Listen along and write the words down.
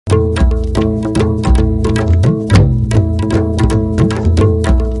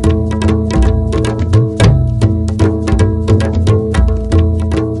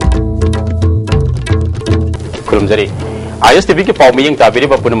थमजरी ISTV की पाव में ताबीरे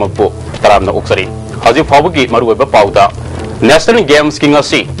पुनमपु तराम उक्सरी हजी फाव की मरुब पाउदा नेशनल गेम्स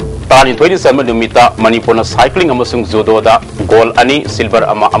की तानी 27 नुमिता मणिपुर साइक्लिंग जुडोदा गोल्ड अनि सिल्वर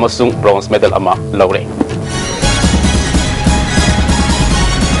ब्रोंज मेडल लौरे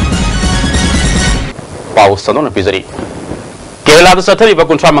पाव सनोन पिजरी केरला चथरीब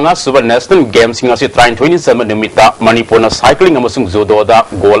 35 सुब नेशनल गेम्स की तानी 27 नुमिता मणिपुर साइक्लिंग जुडोदा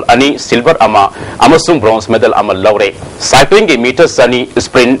गोल्ड अनि सिल्वर ब्रोंज मेडल लौरे साइक्लिंग की metre Sunny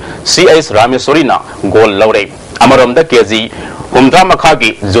sprint CS रामेश्वरीना gold लौरे अमरोमद KG हुमद्रा मखा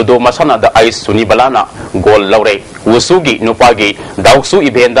की जुडो मसाना आइस सुनीबलाना गोल्ड लौरे वुसु की नुपा की दाउसु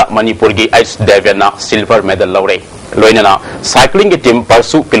इवेंट मणिपुर की आइस डेवियना सिल्वर मेडल लौरे लोइनना साइक्लिंग की टीम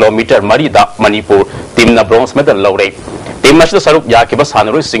परसु kilometre मरीदा Manipur team bronze medal लौरे team सरुक याकिब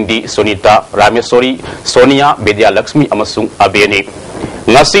सानरोई सिंगदी Sunita Rameshwari Sonia Vidyalakshmi अमसुंग अबेनी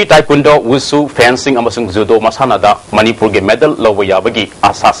ngasi taekwondo wusu fencing amasung judo masana Manipur के मेडल लौब याबगी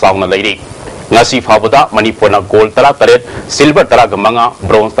आशा साउना लेरी ngasi fabada मणिपुर ना gold 38 silver 35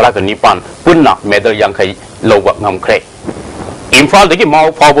 bronze 9 पुन्ना medal यांखै लौब ngamkhre Imphal दगी माव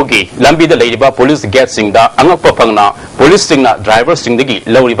फावगी लंबी द लेरिबा पुलिस गेट सिंग दा अंगप फंगना पुलिस सिंग ना ड्राइवर सिंग दगी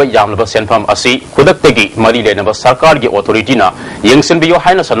लौरिबा यामलबा सेनफम असि खुदक्तगी मरी लेनबा सरकार की अथॉरिटी ना यंगसिनबियो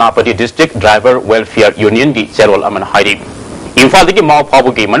हाइना सनापति डिस्ट्रिक्ट ड्राइवर वेलफेयर यूनियन की चेरोल अमन हाइरी इम्फाल दगी माव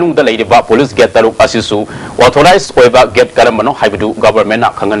फावगी मनुंग the लेरिबा police gate तरुक असिसु authorise ओइबा gate करमनो हाइबदु government ना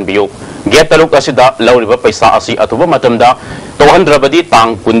खंगनबियो गेट तरुक असिदा लौरिबा पैसा असि अथुबा मतमदा तोहंद्रबदी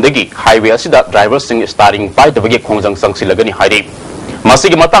तांग कुंदगी हाईवे असिदा ड्राइवर सिंग स्टारिंग पाइदबगी खोंजंग संगसिलगनी हाइरी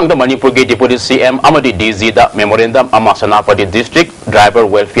मसिगी मतंग मणिपुर के डिप्यूटी CM अमदी DG दा मेमोरेंडम अमा सनापति district driver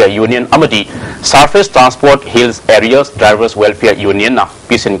welfare union अमदी surface transport hills areas drivers welfare union ना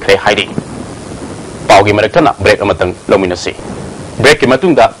पिसिन ख्रे हाइरी पावगी मरकना ब्रेक अमतंग लोमिनसी ब्रेक की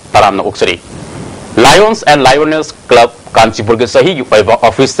मतुंगा तरामना उक्सरी Lions and lioness club Kanchipur के सही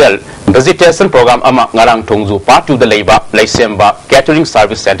ऑफिशियल विजिटेशन प्रोग्राम अमा ngarang thongju part 2 द लेबा लेसेम्बा catering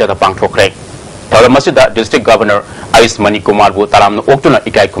service centre दा पांगथोखरे थरमसिदा district governor ice Mani Kumar बु तरामना ओक्तुना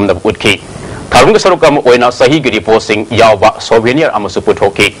इकाई खुमदब उठखी थरुंग सरुकम ओइना सही की रिपोर्टिंग यावबा सोवेनियर अमसु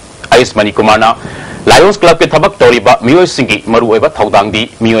पुथोखी आइस मणि कुमारना लायंस क्लब के थबक तौरिबा मियोय सिंगी मरु ओइबा थौदांगदी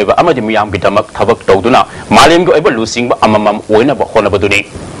मियोयबा अमदि मियाम गिदमक थबक तौदुना मालेम गो ओइबा लुसिंगबा अममम ओइनबा होनबदुनी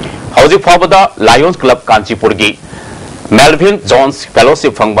हौजी फाबदा लायंस क्लब कांचीपुर की मेलविन जोन्स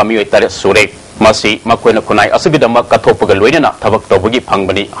फेलोशिप फंगबा मियोय तरे सुरे मसी मकोइना खुनाई असगिदमक कथोपग लोइना थबक तौबगी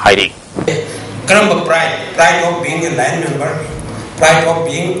फंगबनी हाइरी करम pride of being a lion member, pride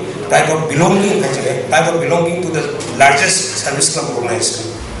of belonging actually, pride of belonging to the largest service club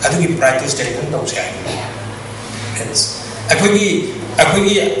organization. अदुगी pride to state and don't say. Hence,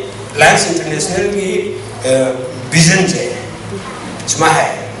 अखोगी Lions International की vision है, इसमें है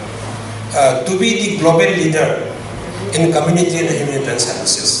to be the global leader in community and humanitarian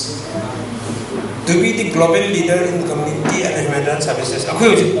services. To be the global leader in community and humanitarian services.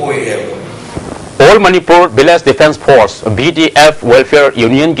 अखोगी OAM. All Manipur Village Defense Force VDF Welfare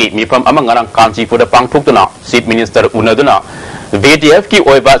Union की मिफम among ngarang Kanchipur पांगथोक्तुना chief minister उनदुना VDF की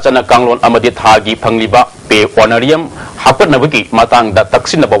ओइबा चना कांगलोन अमदि थागी फंगलिबा पे ऑनरियम हापनबगी मतांग दा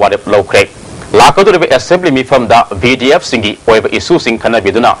तक्सिनबा वारेप लौख्रे लाकदुरबे assembly मिफम दा VDF सिंगी ओइबा issue सिंग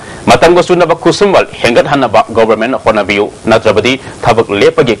खनाबिदुना मतंगो सुनबा खुसुमवल हेंगत हनबा government होनबियु नत्रबदी थबक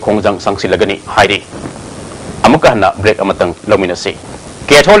लेपगी खोंजंग संगसिलगनी हाइरी अमुक हना break अमतंग लोमिनसी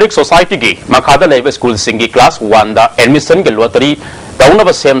Catholic society की मखादा लेब स्कूल सिंगी क्लास 1 दा एडमिशन के लॉटरी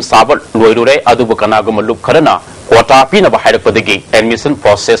तौनब सेम साब लोइरुरे अदुब कनागुम loop Kharna Kota पीनब हाइरपदगी admission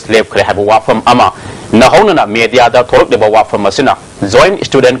process लेब खरे हब वाफम अमा नहौनना मीडिया दा थोरकदेब वाफम असिना जॉइंट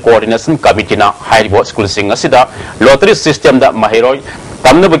स्टूडेंट कोऑर्डिनेशन कमिटी ना हाइरिबो स्कूल सिंग असिदा लॉटरी सिस्टम दा महिरोय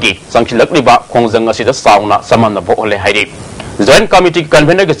तमनबगी संखिलकलिबा खोंजंग असिदा साउना समनब ओले हाइरि जॉइंट कमिटी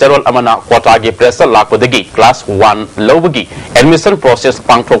कन्वेनर के चेरोल अमना कोटा के pressure लापदगी class 1 लौबगी admission process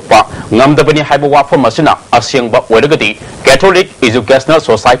पांगथोकपा ngamdabani haiba wafam asina asyangba oiragadi Catholic Educational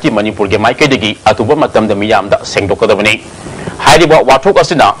Society Manipur ge maikadagi atuba matamda miyamda sengdokadabani hairiba wathok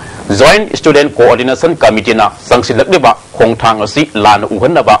asina Joint Student Coordination Committee na sangsilakliba khongthang asi lan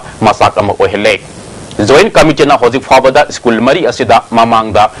uhannaba masak ama ohele Joint Committee na hoji fabada school mari asida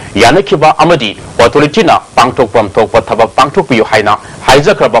mamangda yanakhiba amadi authority na pangthokpam thokpa thabak pangthokpiyu haina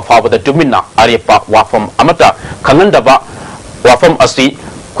haijakraba fabada tuminna arepa wafam amata khangandaba wafam asi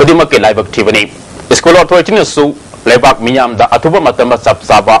खुदिमक के लाइबक थीबनी school authority ने सु लेबाक मियाम दा अथुबा मतम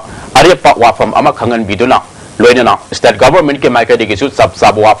सबसाबा अरेपा वाफम अमा खंगन बिदुना लोइनना state government के माइकडी के सु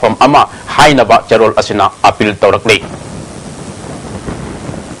सबसाबा वाफम अमा हाइनबा चरोल असिना appeal तौरकले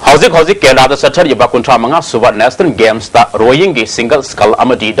Hozik Kerala da Sathari ba kuntra manga suba National Games ta rowing gi single scull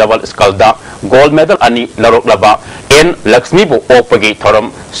amadi double scull da gold medal ani larok laba in Lakshmi bu opagi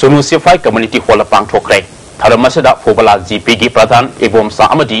thoram Sunu Sifai Community Hall pang thokre thoram masada phobala GP gi pradhan ebom sa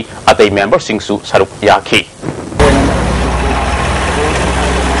amadi atai member singsu saruk yakhi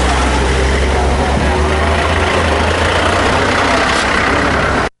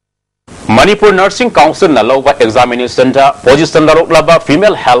Manipur Nursing Council Naloba examination da position larok laba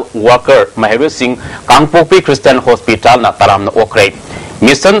female health worker Mahewe Singh Kangpopi Christian Hospital na taram na okre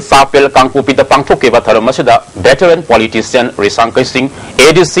mission sapel Kangpopi da pangthok ke bathar masida veteran politician Risangkai Singh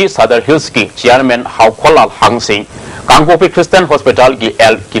ADC Sadar Hills ki chairman Haukholal Hang Singh Kangpopi Christian Hospital ki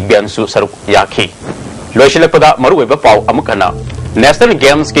L Kibyansu saruk yakhi loisilakpada maruweba pau amukana National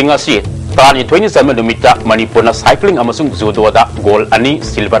Games King asi Tani 27 numita Manipur na cycling amasung judo da gold ani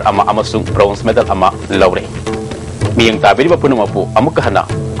silver ama amasung bronze medal ama laure. Miyang tabiri ba puno mapu amukahana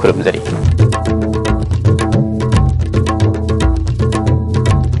kurumjari.